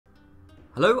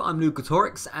Hello, I'm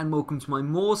Lugotorix and welcome to my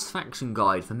Moors faction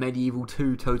guide for Medieval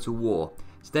 2 Total War.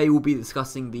 Today we'll be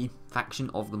discussing the faction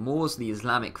of the Moors, the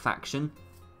Islamic faction.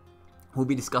 We'll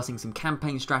be discussing some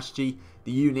campaign strategy,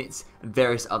 the units and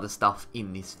various other stuff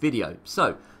in this video.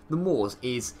 So, the Moors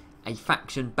is a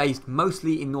faction based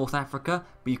mostly in North Africa,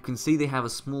 but you can see they have a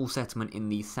small settlement in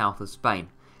the south of Spain.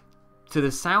 To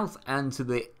the south and to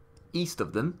the east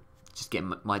of them, just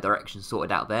getting my direction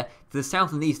sorted out there, to the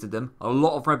south and east of them are a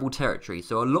lot of rebel territory,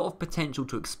 so a lot of potential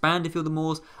to expand if you're the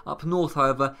Moors. Up north,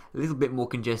 however, a little bit more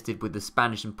congested with the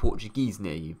Spanish and Portuguese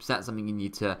near you, so that's something you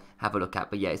need to have a look at.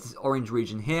 But yeah, it's this orange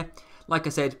region here. Like I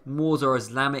said, Moors are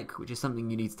Islamic, which is something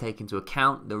you need to take into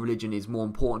account. The religion is more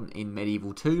important in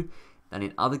Medieval 2 than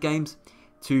in other games.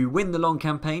 To win the long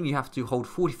campaign, you have to hold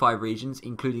 45 regions,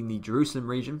 including the Jerusalem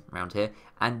region, around here,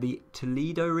 and the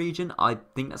Toledo region. I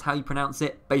think that's how you pronounce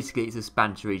it. Basically, it's a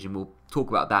Spanish region. We'll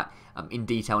talk about that in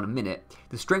detail in a minute.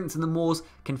 The strengths of the Moors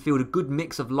can field a good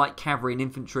mix of light cavalry and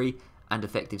infantry and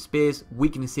effective spears.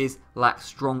 Weaknesses lack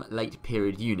strong late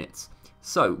period units.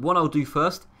 So, what I'll do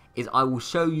first is I will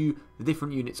show you the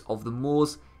different units of the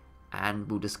Moors, and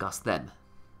we'll discuss them.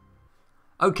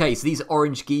 Okay, so these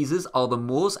orange geezers are the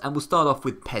Moors, and we'll start off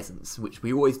with peasants, which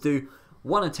we always do.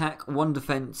 1 attack, 1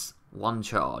 defense, 1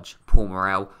 charge. Poor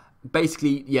morale.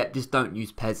 Basically, yeah, just don't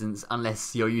use peasants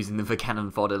unless you're using them for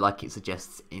cannon fodder like it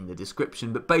suggests in the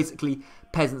description. But basically,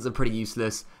 peasants are pretty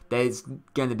useless. There's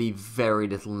going to be very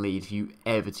little need for you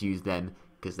ever to use them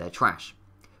because they're trash.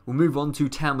 We'll move on to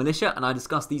town militia, and I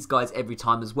discuss these guys every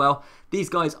time as well. These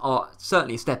guys are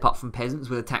certainly a step up from peasants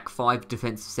with attack 5,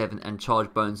 defense 7 and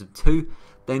charge bonus of 2.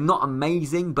 They're not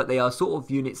amazing, but they are sort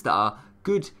of units that are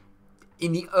good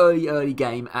in the early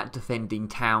game at defending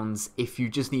towns if you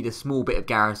just need a small bit of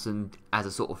garrison as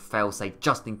a sort of failsafe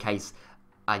just in case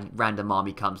a random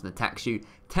army comes and attacks you.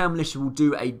 Town militia will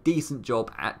do a decent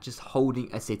job at just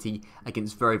holding a city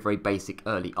against very basic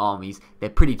early armies. They're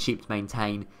pretty cheap to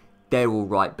maintain. They're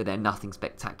alright, but they're nothing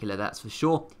spectacular, that's for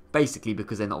sure. Basically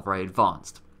because they're not very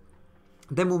advanced.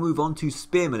 Then we'll move on to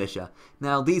spear militia.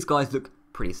 Now these guys look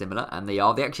pretty similar, and they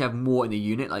actually have more in the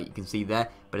unit, like you can see there.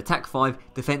 But attack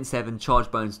 5, defense 7, charge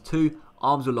bonus 2,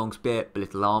 arms with long spear, but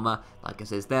little armor, like it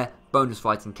says there. Bonus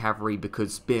fighting cavalry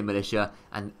because spear militia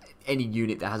and any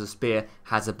unit that has a spear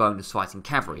has a bonus fighting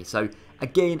cavalry. So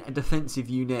again, a defensive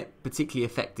unit, particularly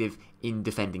effective in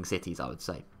defending cities, I would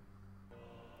say.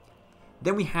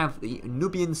 Then we have the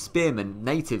Nubian spearmen,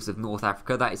 natives of North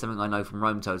Africa. That is something I know from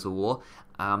Rome Total War.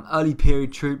 Early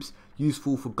period troops,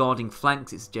 useful for guarding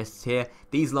flanks, it suggests here.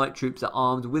 These light troops are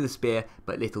armed with a spear,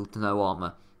 but little to no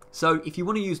armour. So if you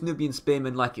want to use Nubian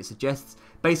spearmen like it suggests,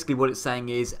 basically what it's saying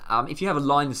is, if you have a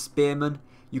line of spearmen,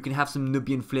 you can have some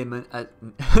Nubian spearmen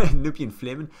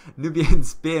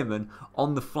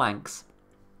on the flanks,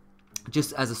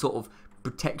 just as a sort of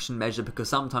protection measure, because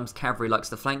sometimes cavalry likes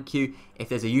to flank you. If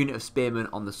there's a unit of spearmen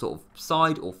on the sort of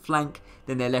side or flank,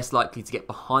 then they're less likely to get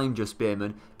behind your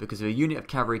spearmen, because if a unit of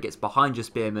cavalry gets behind your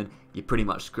spearmen, you're pretty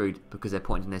much screwed because they're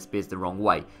pointing their spears the wrong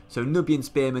way. So Nubian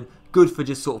spearmen, good for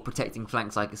just sort of protecting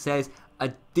flanks like it says.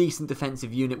 A decent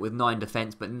defensive unit with 9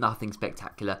 defense, but nothing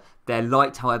spectacular. They're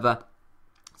light, however,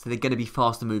 so they're going to be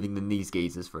faster moving than these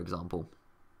geezers, for example.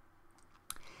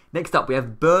 Next up, we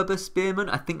have Berber spearmen.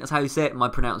 I think that's how you say it. My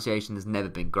pronunciation has never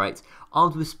been great.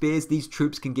 Armed with spears, these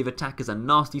troops can give attackers a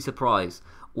nasty surprise,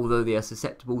 although they are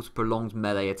susceptible to prolonged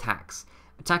melee attacks.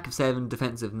 Attack of 7,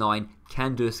 defense of 9,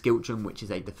 can do a skiltrum, which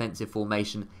is a defensive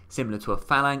formation similar to a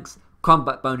phalanx.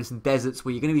 Combat bonus in deserts,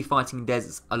 where you're going to be fighting in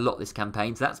deserts a lot this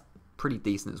campaign, so that's pretty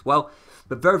decent as well.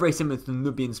 But very similar to the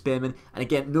Nubian spearmen. And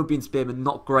again, Nubian spearmen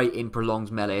not great in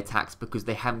prolonged melee attacks because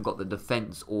they haven't got the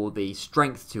defense or the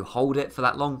strength to hold it for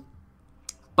that long.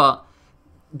 But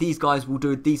these guys will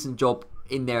do a decent job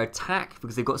in their attack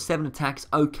because they've got 7 attacks.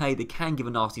 Okay, they can give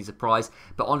a nasty surprise,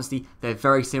 but honestly, they're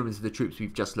very similar to the troops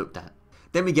we've just looked at.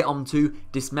 Then we get on to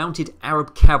dismounted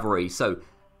Arab cavalry. So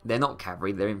they're not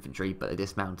cavalry, they're infantry, but they're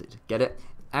dismounted. Get it?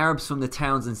 Arabs from the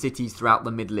towns and cities throughout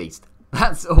the Middle East.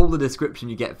 That's all the description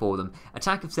you get for them.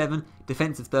 Attack of 7,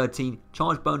 defense of 13,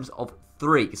 charge bonus of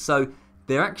 3. So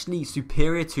they're actually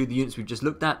superior to the units we've just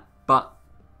looked at, but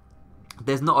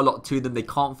there's not a lot to them. They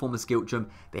can't form a skiltrum.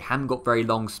 They haven't got very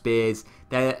long spears.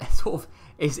 They're sort of,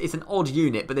 it's an odd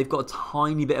unit, but they've got a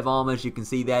tiny bit of armour, as you can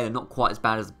see there. They're not quite as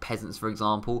bad as the peasants, for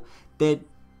example. They're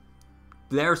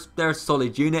a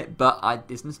solid unit, but I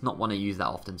just not want to use that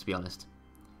often, to be honest.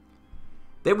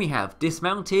 Then we have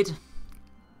dismounted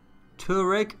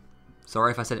Tuareg.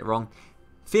 Sorry if I said it wrong.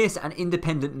 Fierce and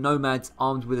independent nomads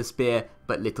armed with a spear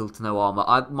but little to no armour.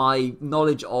 My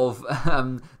knowledge of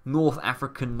North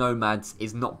African nomads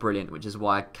is not brilliant, which is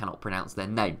why I cannot pronounce their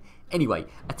name. Anyway,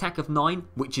 attack of 9,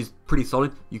 which is pretty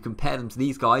solid. You compare them to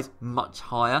these guys, much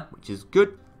higher, which is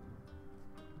good.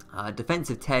 Defense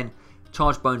of 10,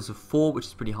 charge bonus of 4, which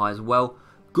is pretty high as well.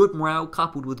 Good morale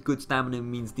coupled with good stamina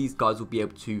means these guys will be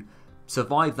able to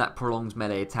survive that prolonged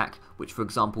melee attack, which for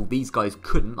example these guys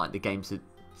couldn't, like the game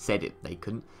said they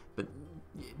couldn't. But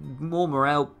more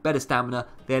morale, better stamina,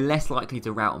 they're less likely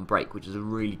to rout and break, which is a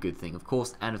really good thing of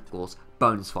course, and of course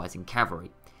bonus fighting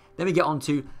cavalry. Then we get on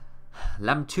to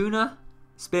Lamtuna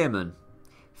Spearmen.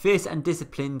 Fierce and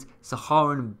disciplined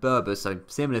Saharan Berbers, so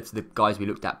similar to the guys we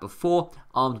looked at before,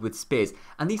 armed with spears.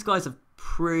 And these guys are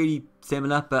pretty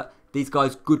similar, but these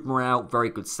guys, good morale, very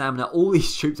good stamina. All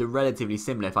these troops are relatively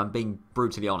similar, if I'm being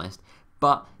brutally honest.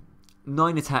 But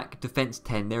 9 attack, defense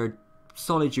 10. They're a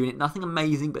solid unit. Nothing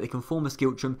amazing, but they can form a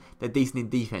Skiltrum. They're decent in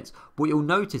defense. What you'll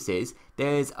notice is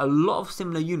there's a lot of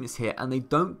similar units here, and they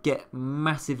don't get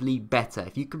massively better.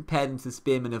 If you compare them to the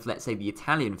Spearmen of, let's say, the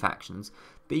Italian factions,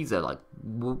 these are like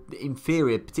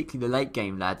inferior, particularly the late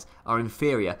game lads are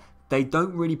inferior. They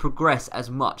don't really progress as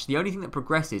much. The only thing that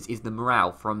progresses is the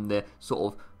morale from the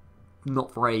sort of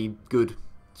not very good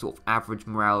sort of average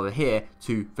morale over here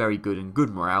to very good and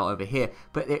good morale over here,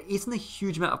 but there isn't a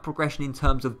huge amount of progression in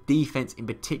terms of defense in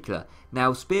particular.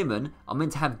 Now spearmen are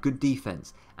meant to have good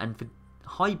defense, and for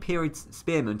high period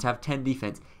spearmen to have 10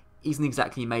 defense isn't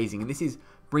exactly amazing, and this is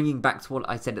bringing back to what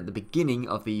I said at the beginning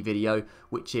of the video,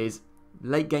 which is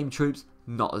late game troops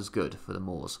not as good for the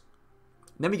Moors.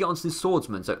 Then we get on to the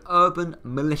swordsmen, so urban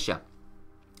militia.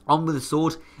 Armed with a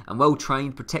sword and well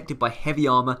trained, protected by heavy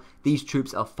armour, these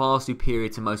troops are far superior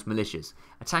to most militias.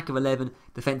 Attack of 11,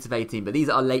 defense of 18, but these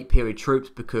are late period troops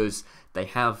because they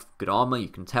have good armour, you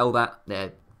can tell that.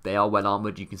 They are well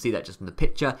armoured, you can see that just from the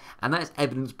picture, and that is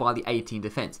evidenced by the 18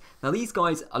 defence. Now these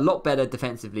guys are a lot better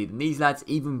defensively than these lads,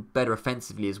 even better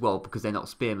offensively as well, because they're not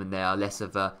spearmen, they are less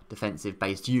of a defensive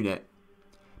based unit.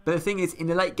 But the thing is, in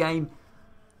the late game,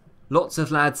 lots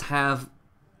of lads have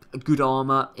good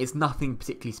armour. It's nothing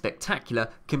particularly spectacular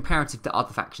comparative to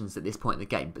other factions at this point in the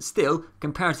game, but still,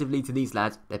 comparatively to these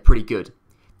lads, they're pretty good.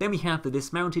 Then we have the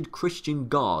dismounted Christian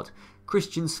Guard,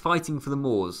 Christians fighting for the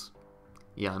Moors.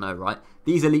 Yeah, I know, right?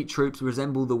 These elite troops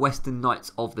resemble the Western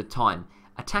Knights of the time.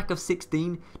 Attack of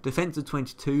 16, defense of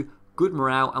 22, good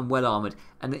morale and well armoured.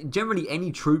 And generally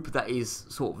any troop that is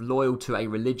sort of loyal to a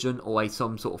religion or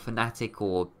some sort of fanatic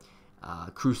or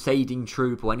crusading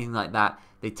troop or anything like that,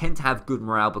 they tend to have good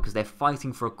morale because they're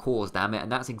fighting for a cause, damn it,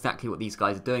 and that's exactly what these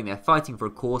guys are doing. They're fighting for a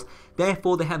cause,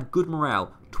 therefore they have good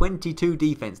morale. 22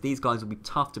 defense, these guys will be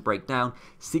tough to break down.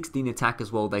 16 attack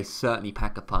as well, they certainly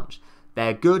pack a punch.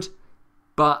 They're good,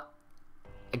 but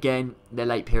again, they're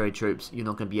late period troops. You're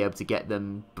not going to be able to get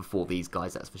them before these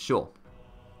guys, that's for sure.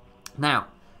 Now,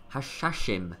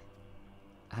 Hashashim.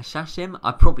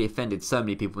 I've probably offended so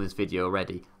many people in this video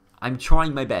already. I'm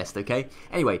trying my best, okay?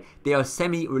 Anyway, they are a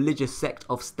semi-religious sect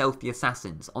of stealthy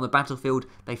assassins. On the battlefield,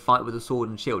 they fight with a sword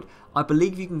and shield. I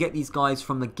believe you can get these guys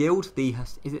from the guild.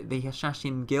 Is it the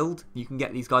Hashashim guild? You can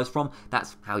get these guys from.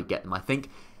 That's how you get them, I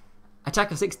think. Attack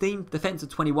of 16, defense of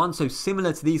 21. So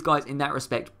similar to these guys in that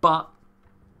respect, but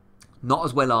not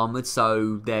as well armoured.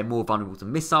 So they're more vulnerable to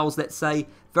missiles, let's say.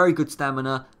 Very good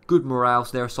stamina, good morale,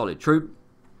 so they're a solid troop.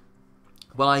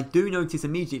 What I do notice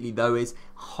immediately though is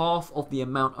half of the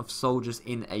amount of soldiers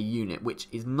in a unit, which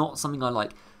is not something I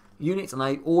like. Units, and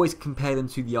I always compare them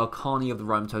to the Arcani of the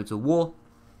Rome Total War.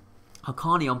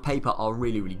 Arcani on paper are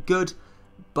really, really good,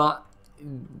 but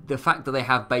the fact that they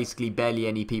have basically barely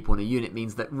any people in a unit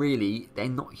means that really they're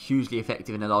not hugely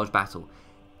effective in a large battle.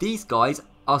 These guys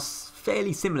are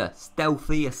fairly similar,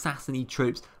 stealthy, assassin-y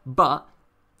troops, but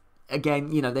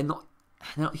again, you know, they're not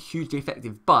hugely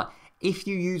effective, but if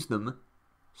you use them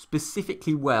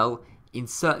specifically well in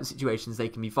certain situations, they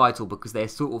can be vital because they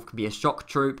sort of can be a shock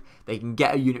troop. They can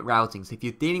get a unit routing. So if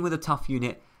you're dealing with a tough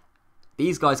unit,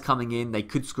 these guys coming in, they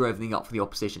could screw everything up for the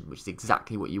opposition, which is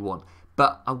exactly what you want.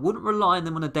 But I wouldn't rely on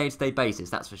them on a day-to-day basis,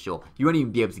 that's for sure. You won't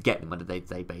even be able to get them on a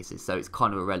day-to-day basis, so it's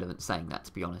kind of irrelevant saying that,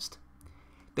 to be honest.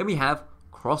 Then we have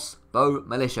Crossbow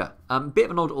Militia. Bit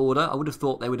of an odd order. I would have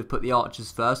thought they would have put the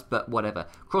archers first, but whatever.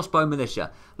 Crossbow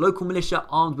Militia. Local militia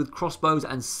armed with crossbows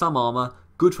and some armour.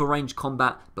 Good for ranged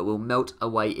combat, but will melt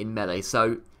away in melee.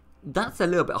 So that's a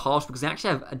little bit harsh because they actually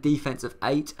have a defense of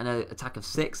 8 and an attack of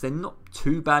 6. They're not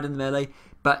too bad in melee,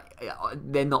 but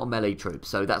they're not a melee troop.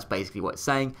 So that's basically what it's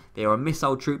saying. They are a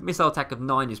missile troop. Missile attack of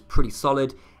 9 is pretty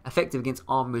solid. Effective against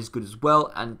armour is good as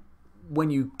well. And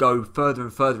when you go further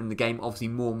and further in the game, obviously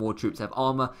more and more troops have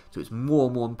armour. So it's more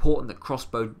and more important that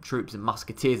crossbow troops and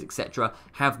musketeers, etc.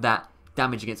 have that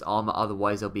damage against armour,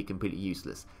 otherwise they'll be completely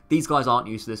useless. These guys aren't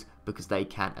useless because they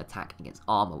can attack against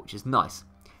armour, which is nice.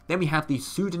 Then we have the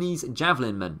Sudanese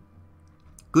Javelinmen.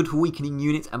 Good for weakening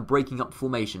units and breaking up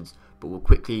formations, but will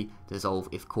quickly dissolve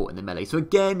if caught in the melee. So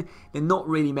again, they're not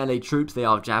really melee troops, they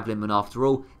are javelinmen after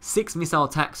all. 6 missile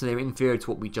attacks, so they're inferior to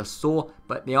what we just saw,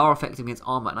 but they are effective against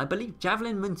armor. And I believe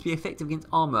javelinmen to be effective against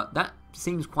armor, that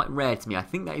seems quite rare to me. I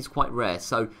think that is quite rare,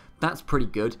 so that's pretty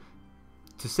good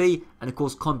to see. And of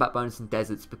course, combat bonus in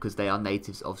deserts because they are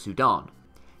natives of Sudan.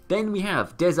 Then we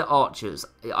have Desert Archers.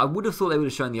 I would have thought they would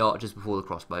have shown the archers before the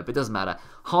crossbow, but it doesn't matter.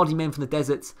 Hardy men from the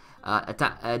deserts,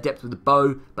 adept with the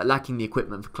bow, but lacking the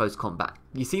equipment for close combat.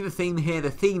 You see the theme here? The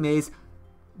theme is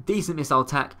decent missile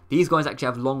attack. These guys actually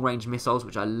have long-range missiles,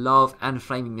 which I love, and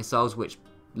flaming missiles, which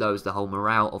lowers the whole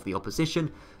morale of the opposition.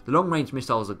 The long-range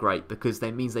missiles are great because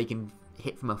that means they can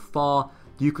hit from afar.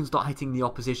 You can start hitting the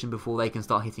opposition before they can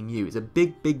start hitting you. It's a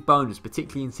big, big bonus,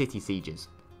 particularly in city sieges.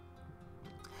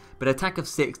 But attack of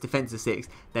 6, defense of 6,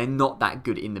 they're not that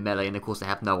good in the melee, and of course they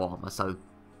have no armor, so,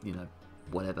 you know,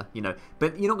 whatever, you know.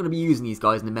 But you're not going to be using these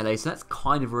guys in the melee, so that's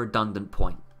kind of a redundant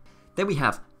point. Then we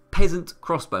have Peasant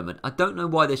Crossbowmen. I don't know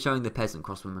why they're showing the Peasant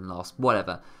Crossbowmen last,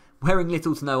 whatever. Wearing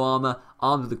little to no armor,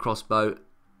 armed with a crossbow,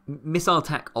 missile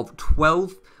attack of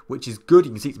 12, which is good.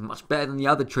 You can see it's much better than the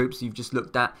other troops you've just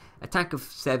looked at. Attack of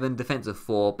 7, defense of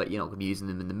 4, but you're not going to be using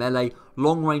them in the melee.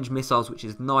 Long range missiles, which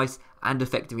is nice, and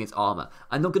effective against armor.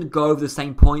 I'm not going to go over the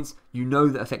same points. You know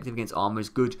that effective against armor is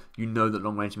good. You know that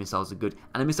long range missiles are good.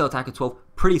 And a missile attack of 12,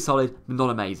 pretty solid, but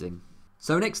not amazing.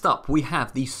 So next up, we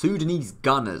have the Sudanese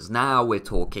Gunners. Now we're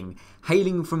talking.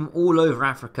 Hailing from all over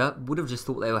Africa. Would have just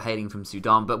thought they were hailing from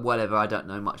Sudan, but whatever. I don't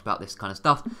know much about this kind of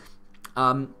stuff.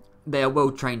 They are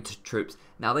well-trained troops.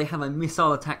 Now, they have a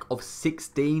missile attack of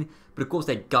 16, but of course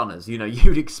they're gunners. You know,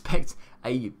 you'd expect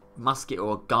a musket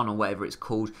or a gun or whatever it's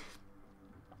called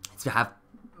to have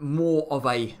more of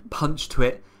a punch to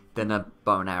it than a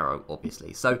bow and arrow,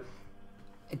 obviously. So,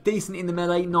 decent in the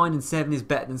melee. 9 and 7 is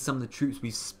better than some of the troops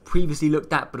we've previously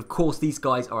looked at, but of course these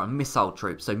guys are a missile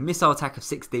troop. So, missile attack of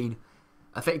 16,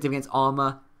 effective against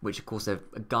armor, which of course a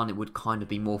gun, it would kind of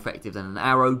be more effective than an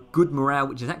arrow. Good morale,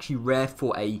 which is actually rare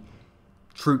for a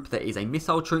troop that is a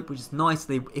missile troop, which is nice.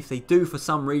 If they do for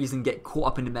some reason get caught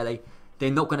up in the melee,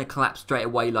 they're not going to collapse straight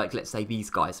away like, let's say,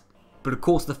 these guys. But of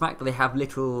course the fact that they have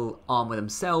little armor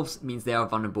themselves means they are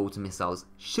vulnerable to missiles.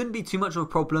 Shouldn't be too much of a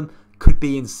problem, could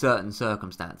be in certain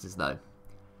circumstances though.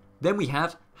 Then we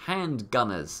have hand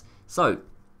gunners. So,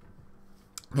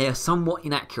 they are somewhat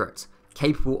inaccurate,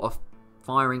 capable of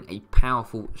firing a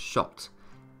powerful shot.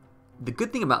 The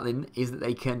good thing about them is that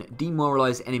they can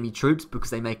demoralize enemy troops because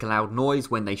they make a loud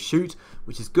noise when they shoot,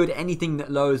 which is good. Anything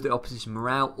that lowers the opposition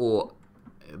morale or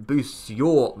boosts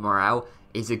your morale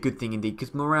is a good thing indeed,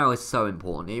 because morale is so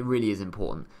important. It really is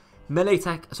important.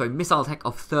 Missile attack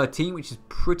of 13, which is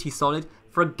pretty solid.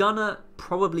 For a gunner,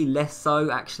 probably less so,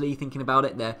 actually, thinking about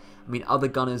it there. I mean, other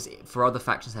gunners for other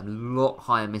factions have a lot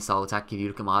higher missile attack if you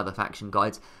look at my other faction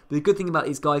guides. But the good thing about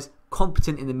these guys,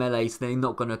 competent in the melee, so they're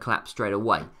not going to collapse straight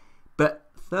away. But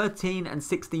 13 and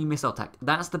 16 missile attack,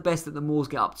 that's the best that the Moors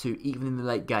get up to, even in the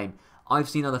late game. I've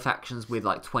seen other factions with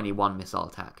like 21 missile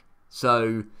attack.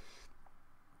 So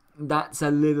that's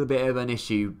a little bit of an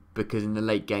issue, because in the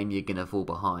late game you're going to fall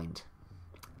behind.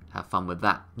 Have fun with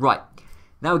that. Right,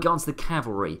 now we get on to the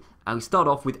cavalry. And we start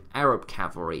off with Arab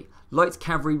cavalry. Light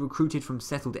cavalry recruited from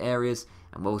settled areas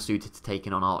and well suited to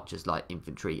taking on archers, light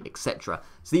infantry, etc.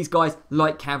 So these guys,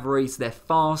 light cavalry, so they're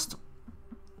fast.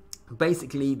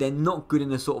 Basically, they're not good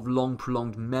in a sort of long,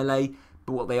 prolonged melee,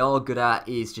 but what they are good at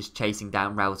is just chasing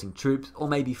down routing troops, or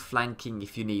maybe flanking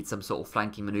if you need some sort of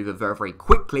flanking maneuver very, very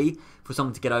quickly for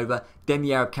someone to get over. Then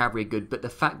the Arab cavalry are good, but the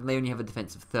fact that they only have a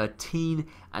defense of 13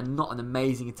 and not an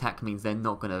amazing attack means they're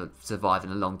not going to survive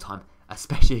in a long time,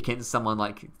 especially against someone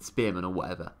like Spearman or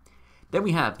whatever. Then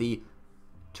we have the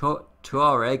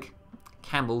Tuareg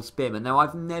Camel Spearman. Now,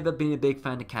 I've never been a big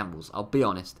fan of camels, I'll be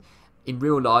honest. In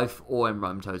real life, or in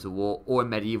Rome Total War, or in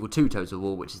Medieval 2 Total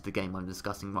War, which is the game I'm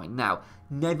discussing right now.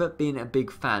 Never been a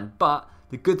big fan, but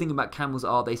the good thing about camels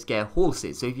are they scare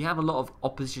horses. So if you have a lot of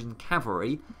opposition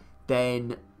cavalry,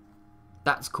 then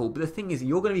that's cool. But the thing is,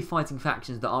 you're going to be fighting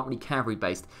factions that aren't really cavalry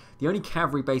based. The only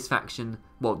cavalry based faction,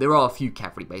 well, there are a few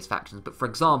cavalry based factions, but for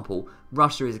example,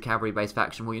 Russia is a cavalry based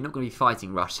faction. Well, you're not going to be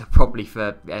fighting Russia probably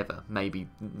forever. Maybe,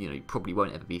 you know, you probably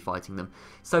won't ever be fighting them.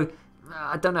 So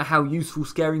I don't know how useful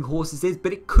scaring horses is,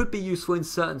 but it could be useful in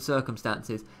certain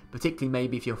circumstances, particularly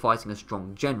maybe if you're fighting a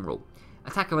strong general.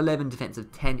 Attack of 11, defense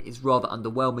of 10 is rather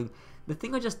underwhelming. The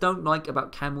thing I just don't like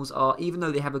about camels are, even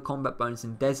though they have a combat bonus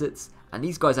in deserts, and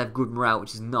these guys have good morale,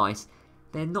 which is nice,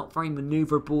 they're not very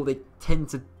maneuverable. They tend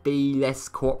to be less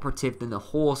cooperative than a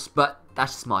horse, but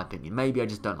that's just my opinion. Maybe I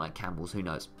just don't like camels, who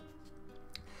knows.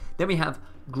 Then we have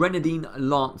Grenadine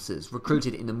Lancers,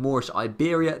 recruited in the Moorish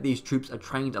Iberia. These troops are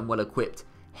trained and well equipped.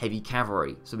 Heavy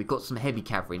cavalry. So we've got some heavy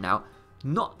cavalry now.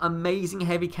 Not amazing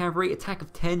heavy cavalry. Attack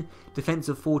of 10, defense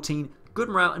of 14. Good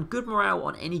morale, and good morale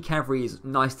on any cavalry is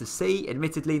nice to see.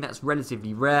 Admittedly, that's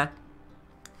relatively rare.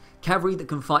 Cavalry that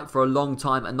can fight for a long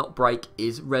time and not break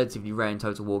is relatively rare in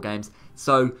Total War games.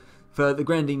 So for the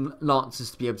Grenadine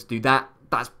Lancers to be able to do that,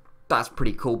 that's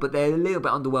pretty cool. But they're a little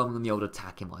bit underwhelming on the old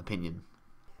attack, in my opinion.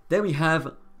 Then we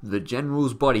have the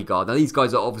General's Bodyguard. Now these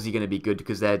guys are obviously going to be good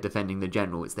because they're defending the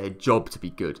General. It's their job to be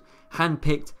good.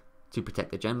 Handpicked to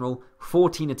protect the General.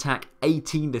 14 attack,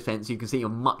 18 defense. You can see a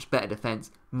much better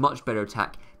defense, much better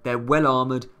attack. They're well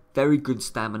armored, very good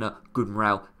stamina, good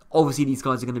morale. Obviously these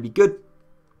guys are going to be good,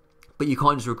 but you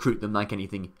can't just recruit them like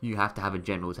anything. You have to have a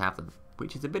general to have them,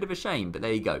 which is a bit of a shame, but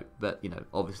there you go. But, you know,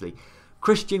 obviously.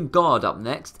 Christian Guard up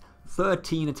next.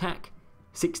 13 attack,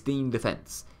 16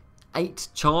 defense. 8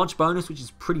 charge bonus, which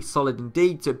is pretty solid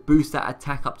indeed, to boost that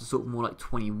attack up to sort of more like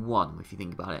 21, if you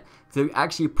think about it. So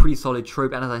actually a pretty solid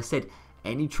troop, and as I said,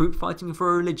 any troop fighting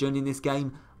for a religion in this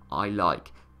game, I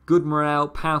like. Good morale,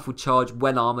 powerful charge,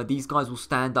 well armoured. These guys will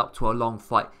stand up to a long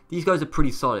fight. These guys are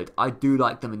pretty solid. I do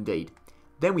like them indeed.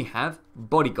 Then we have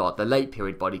Bodyguard, the late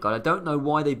period Bodyguard. I don't know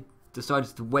why they decided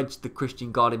to wedge the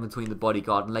Christian Guard in between the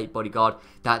Bodyguard and late Bodyguard.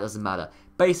 That doesn't matter.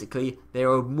 Basically, they're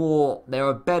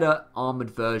a better armoured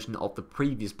version of the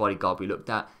previous Bodyguard we looked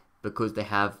at, because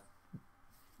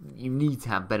you need to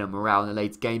have better morale in the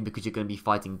late game because you're going to be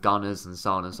fighting gunners and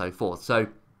so on and so forth. So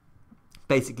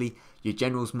basically, your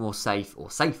general's more safe, or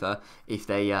safer, if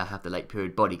they have the late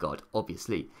period Bodyguard,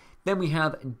 obviously. Then we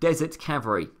have Desert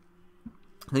Cavalry.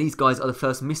 Now, these guys are the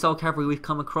first missile cavalry we've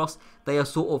come across. They are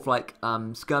sort of like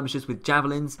skirmishers with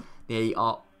javelins. They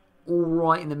are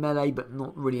alright in the melee, but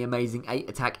not really amazing. 8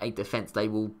 attack, 8 defense. They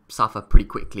will suffer pretty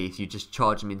quickly if you just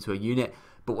charge them into a unit.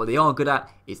 But what they are good at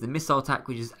is the missile attack,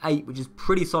 which is 8, which is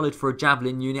pretty solid for a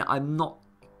javelin unit. I'm not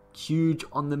huge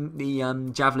on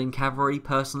the javelin cavalry,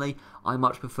 personally. I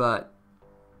much prefer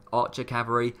archer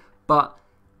cavalry, but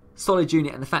solid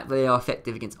unit, and the fact that they are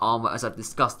effective against armour, as I've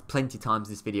discussed plenty of times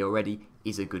in this video already,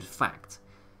 is a good fact.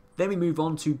 Then we move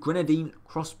on to Grenadine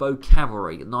Crossbow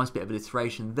Cavalry. A nice bit of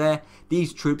alliteration there.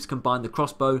 These troops combine the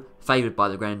crossbow, favoured by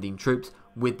the Grenadine troops,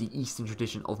 with the Eastern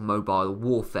tradition of mobile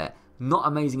warfare. Not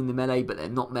amazing in the melee, but they're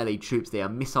not melee troops. They are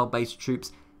missile-based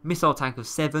troops. Missile attack of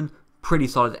 7, pretty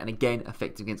solid, and again,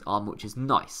 effective against armour, which is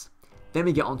nice. Then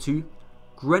we get on to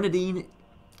Grenadine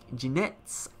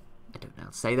Jinettes. I don't know how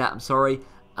to say that, I'm sorry.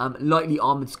 Lightly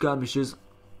armoured skirmishers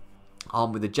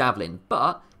armed with a javelin,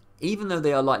 but even though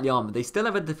they are lightly armoured, they still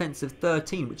have a defense of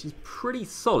 13, which is pretty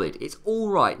solid. It's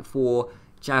alright for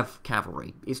Jav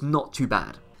cavalry. It's not too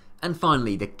bad. And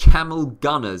finally, the Camel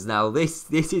Gunners. Now,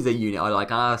 this is a unit I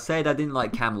like. I said I didn't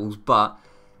like camels, but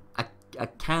a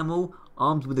camel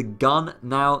armed with a gun,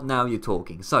 now you're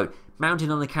talking. So,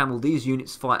 mounted on a camel, these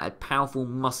units fight a powerful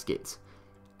musket.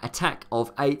 Attack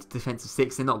of 8, defense of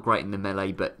 6. They're not great in the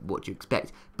melee, but what do you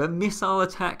expect? But missile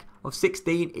attack of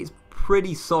 16 is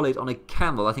pretty solid on a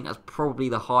camel. I think that's probably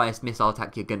the highest missile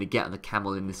attack you're going to get on a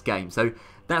camel in this game. So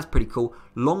that's pretty cool.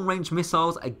 Long range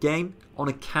missiles, again, on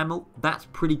a camel. That's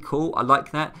pretty cool. I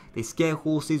like that. They scare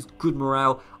horses, good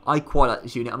morale. I quite like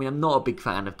this unit. I mean, I'm not a big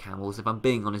fan of camels, if I'm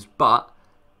being honest, but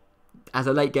as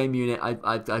a late game unit,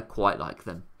 I quite like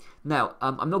them. Now,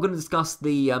 I'm not going to discuss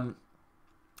the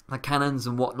cannons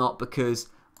and whatnot, because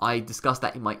I discussed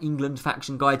that in my England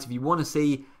faction guides. If you want to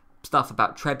see stuff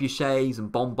about trebuchets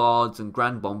and bombards and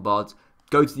grand bombards,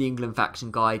 go to the England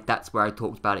faction guide. That's where I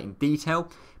talked about it in detail.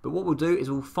 But what we'll do is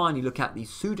we'll finally look at the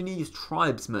Sudanese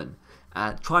tribesmen.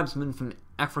 Tribesmen from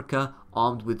Africa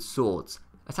armed with swords.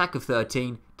 Attack of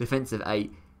 13, defense of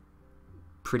 8.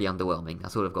 Pretty underwhelming,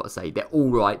 that's all I've got to say. They're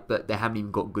alright, but they haven't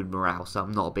even got good morale, so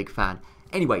I'm not a big fan.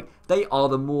 Anyway, they are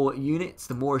the Moorish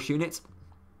units.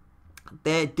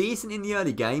 They're decent in the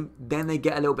early game, then they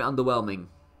get a little bit underwhelming.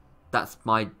 That's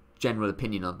my general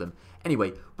opinion of them.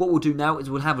 Anyway, what we'll do now is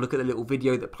we'll have a look at the little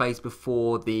video that plays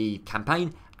before the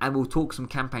campaign, and we'll talk some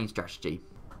campaign strategy.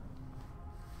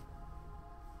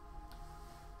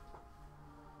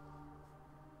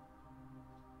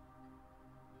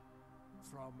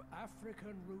 From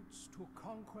African roots to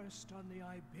conquest on the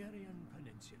Iberian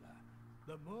Peninsula,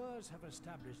 the Moors have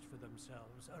established for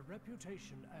themselves a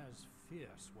reputation as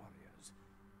fierce warriors.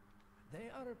 They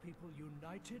are a people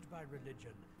united by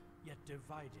religion, yet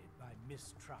divided by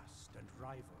mistrust and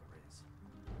rivalries.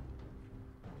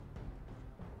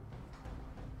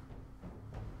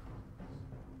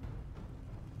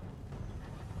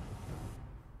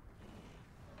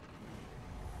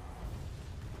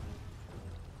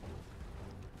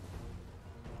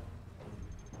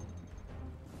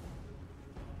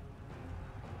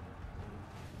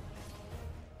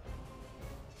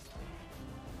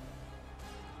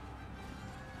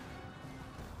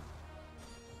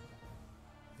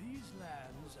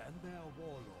 Moors and their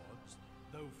warlords,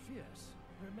 though fierce,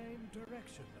 remain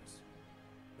directionless.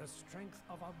 The strength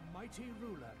of a mighty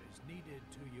ruler is needed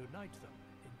to unite them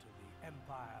into the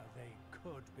empire they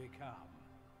could become.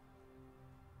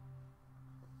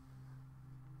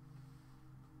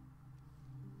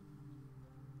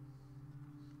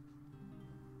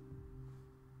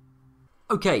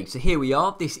 Okay, so here we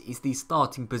are. This is the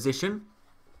starting position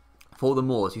for the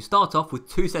Moors, who start off with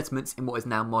 2 settlements in what is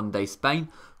now modern day Spain,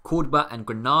 Cordoba and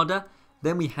Granada.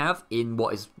 Then we have in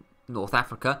what is North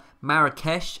Africa,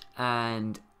 Marrakesh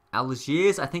and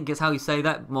Algiers, I think is how you say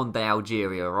that, modern day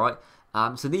Algeria, right?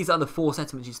 So these are the 4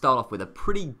 settlements you start off with, a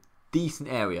pretty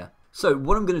decent area. So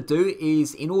what I'm going to do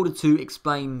is, in order to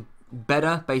explain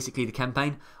better, basically the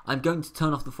campaign, I'm going to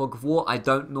turn off the Fog of War. I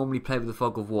don't normally play with the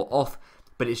Fog of War off,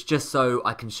 but it's just so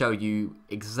I can show you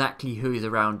exactly who is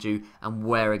around you and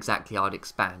where exactly I'd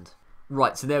expand.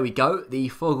 Right, so there we go. The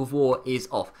Fog of War is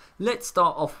off. Let's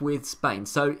start off with Spain.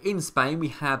 So in Spain we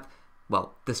have,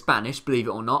 well, the Spanish, believe it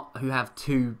or not, who have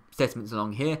 2 settlements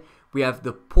along here. We have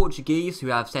the Portuguese, who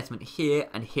have settlement here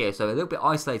and here, so a little bit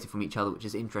isolated from each other, which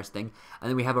is interesting. And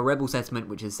then we have a rebel settlement,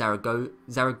 which is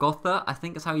Zaragoza, I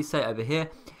think is how you say it, over here,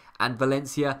 and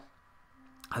Valencia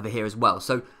over here as well.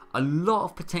 So a lot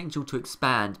of potential to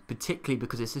expand, particularly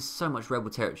because there's just so much rebel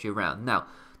territory around. Now,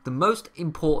 the most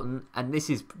important, and this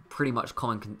is pretty much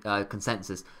common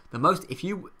consensus, if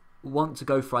you want to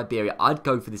go for Iberia, I'd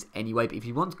go for this anyway, but if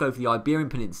you want to go for the Iberian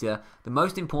Peninsula, the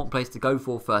most important place to go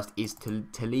for first is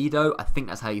Toledo. I think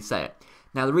that's how you say it.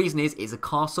 Now, the reason is, it's a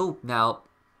castle. Now,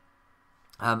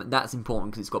 that's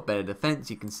important because it's got better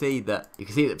defense. You can see that,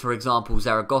 for example,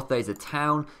 Zaragoza is a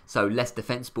town, so less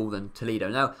defensible than Toledo.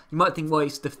 Now, you might think, well,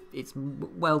 it's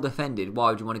well defended.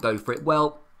 Why would you want to go for it?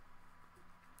 Well,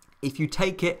 if you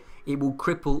take it, it will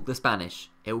cripple the Spanish.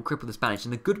 It will cripple the Spanish.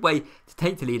 And a good way to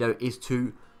take Toledo is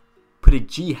to put a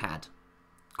jihad.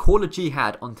 Call a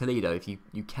jihad on Toledo if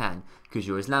you can. Because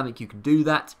you're Islamic, you can do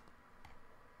that.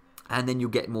 And then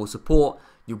you'll get more support.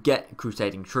 You'll get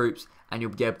crusading troops. And you'll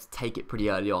be able to take it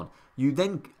pretty early on. You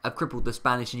then have crippled the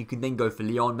Spanish, and you can then go for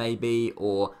Lyon maybe,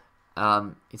 or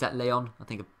is that Leon? I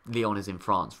think Lyon is in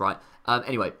France, right?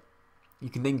 Anyway, you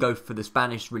can then go for the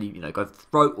Spanish, really, go for the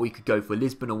throat, or you could go for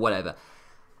Lisbon or whatever.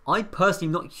 I personally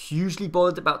am not hugely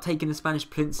bothered about taking the Spanish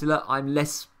Peninsula. I'm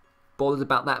less bothered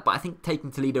about that, but I think taking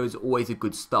Toledo is always a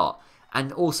good start.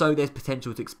 And also, there's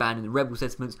potential to expand in the rebel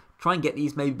settlements. Try and get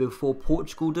these maybe before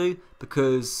Portugal do,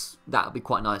 because that would be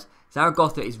quite nice.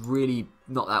 Zaragoza is really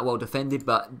not that well defended,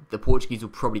 but the Portuguese will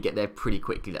probably get there pretty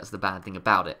quickly. That's the bad thing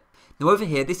about it. Now over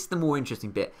here, this is the more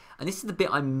interesting bit, and this is the bit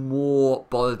I'm more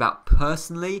bothered about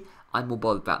personally.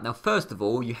 Now, first of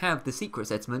all, you have the secret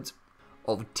settlement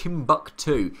of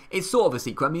Timbuktu. It's sort of a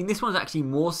secret. I mean, this one's actually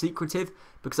more secretive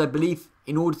because I believe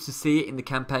in order to see it in the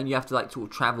campaign, you have to sort of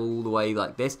travel all the way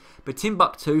like this. But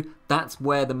Timbuktu, that's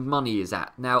where the money is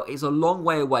at. Now, it's a long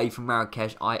way away from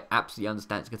Marrakesh. I absolutely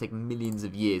understand. It's going to take millions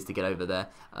of years to get over there.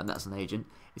 That's an agent.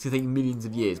 It's going to take millions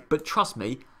of years. But trust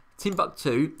me,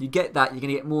 Timbuktu, you get that, you're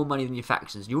going to get more money than your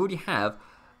factions. You already have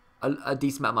a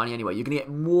decent amount of money anyway. You're going to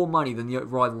get more money than the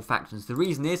rival factions. The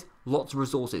reason is lots of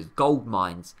resources, gold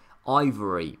mines,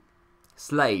 ivory,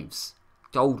 slaves,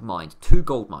 gold mines, 2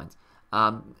 gold mines,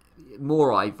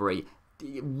 more ivory,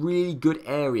 really good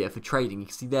area for trading. You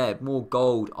can see there, more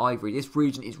gold, ivory. This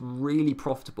region is really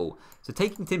profitable. So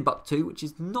taking Timbuktu, which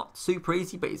is not super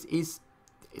easy, but it's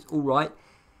alright,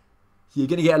 you're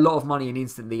going to get a lot of money in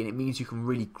instantly, and it means you can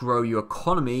really grow your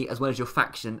economy as well as your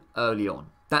faction early on.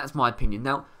 That's my opinion.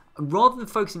 Now, rather than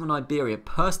focusing on Iberia,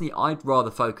 personally, I'd rather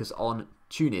focus on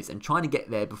Tunis and trying to get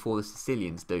there before the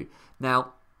Sicilians do.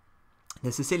 Now,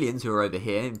 the Sicilians who are over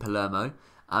here in Palermo,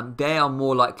 they are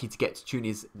more likely to get to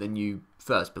Tunis than you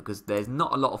first because there's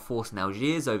not a lot of force in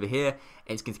Algiers over here.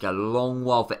 It's going to take a long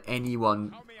while for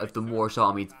anyone of the Moorish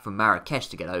army from Marrakesh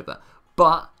to get over.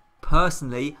 But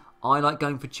personally, I like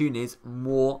going for Tunis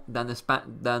more than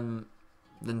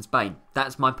Spain.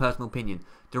 That's my personal opinion.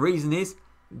 The reason is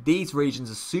these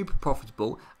regions are super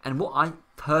profitable, and what I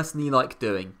personally like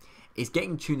doing is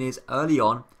getting Tunis early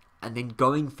on and then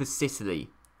going for Sicily.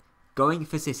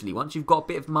 Once you've got a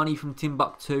bit of money from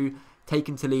Timbuktu,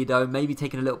 taking Toledo, maybe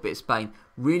taking a little bit of Spain,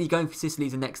 really going for Sicily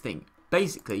is the next thing.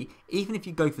 Basically, even if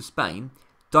you go for Spain,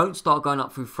 don't start going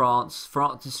up through France.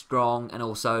 France is strong, and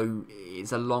also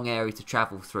it's a long area to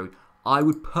travel through. I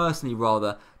would personally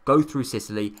rather go through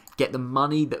Sicily, get the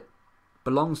money that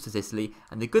belongs to Sicily,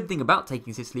 and the good thing about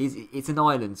taking Sicily is it's an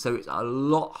island, so it's a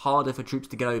lot harder for troops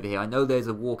to get over here. I know there's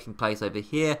a walking place over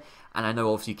here, and I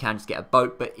know obviously you can just get a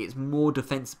boat, but it's more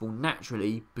defensible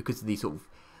naturally because of the sort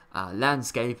of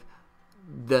landscape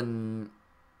than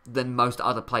than most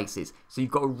other places. So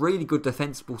you've got a really good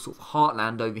defensible sort of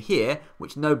heartland over here,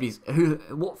 which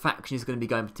what faction is going to be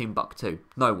going for Timbuktu?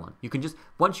 No one. You can just,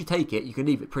 once you take it, you can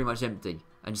leave it pretty much empty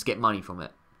and just get money from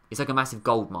it. It's like a massive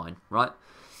gold mine, right?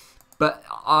 But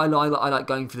I like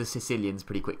going for the Sicilians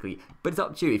pretty quickly. But it's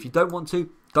up to you. If you don't want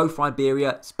to, go for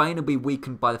Iberia. Spain will be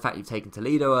weakened by the fact you've taken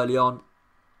Toledo early on.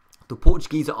 The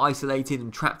Portuguese are isolated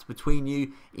and trapped between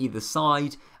you, either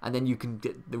side, and then you can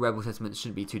get the rebel settlements.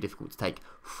 Shouldn't be too difficult to take.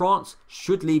 France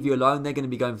should leave you alone. They're going to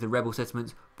be going for the rebel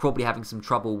settlements, probably having some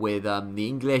trouble with the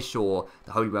English or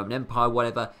the Holy Roman Empire,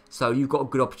 whatever. So you've got a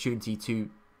good opportunity to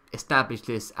establish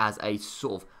this as a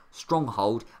sort of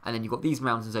stronghold, and then you've got these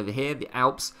mountains over here, the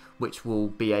Alps, which will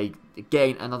be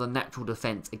again another natural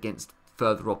defense against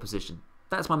further opposition.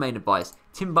 That's my main advice.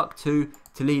 Timbuktu,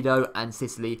 Toledo, and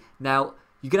Sicily. Now,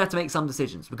 you're going to have to make some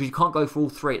decisions because you can't go for all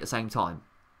three at the same time.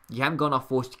 You haven't got enough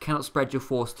force. You cannot spread your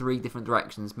force 3 different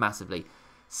directions massively.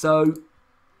 So,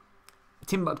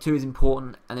 Timbuktu is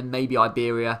important, and then maybe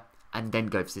Iberia, and then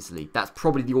go for Sicily. That's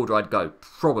probably the order I'd go.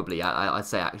 Probably, I'd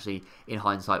say actually, in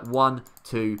hindsight. 1,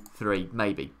 2, 3,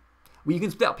 maybe. Well, you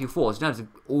can split up your force. You don't have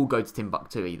to all go to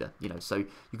Timbuktu either. So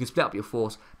you can split up your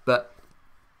force, but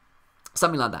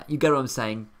something like that. You get what I'm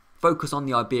saying. Focus on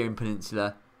the Iberian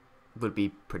Peninsula would be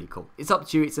pretty cool. It's up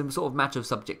to you. It's a sort of matter of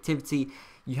subjectivity.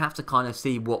 You have to kind of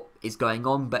see what is going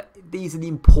on, but these are the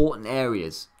important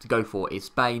areas to go for. Is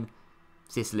Spain,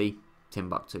 Sicily,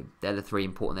 Timbuktu. They're the 3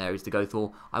 important areas to go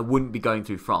for. I wouldn't be going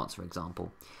through France, for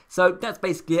example. So that's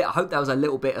basically it. I hope that was a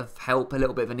little bit of help, a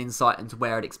little bit of an insight into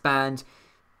where I'd expand.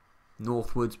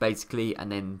 Northwards, basically,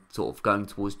 and then sort of going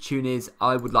towards Tunis.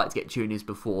 I would like to get Tunis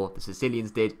before the Sicilians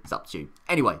did. It's up to you.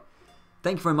 Anyway,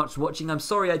 thank you very much for watching. I'm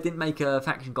sorry I didn't make a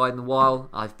faction guide in a while.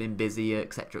 I've been busy,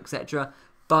 etc, etc.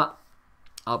 But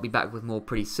I'll be back with more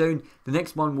pretty soon. The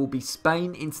next one will be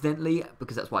Spain, incidentally,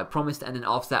 because that's what I promised. And then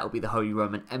after that will be the Holy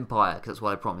Roman Empire, because that's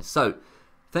what I promised. So,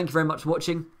 thank you very much for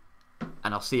watching,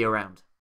 and I'll see you around.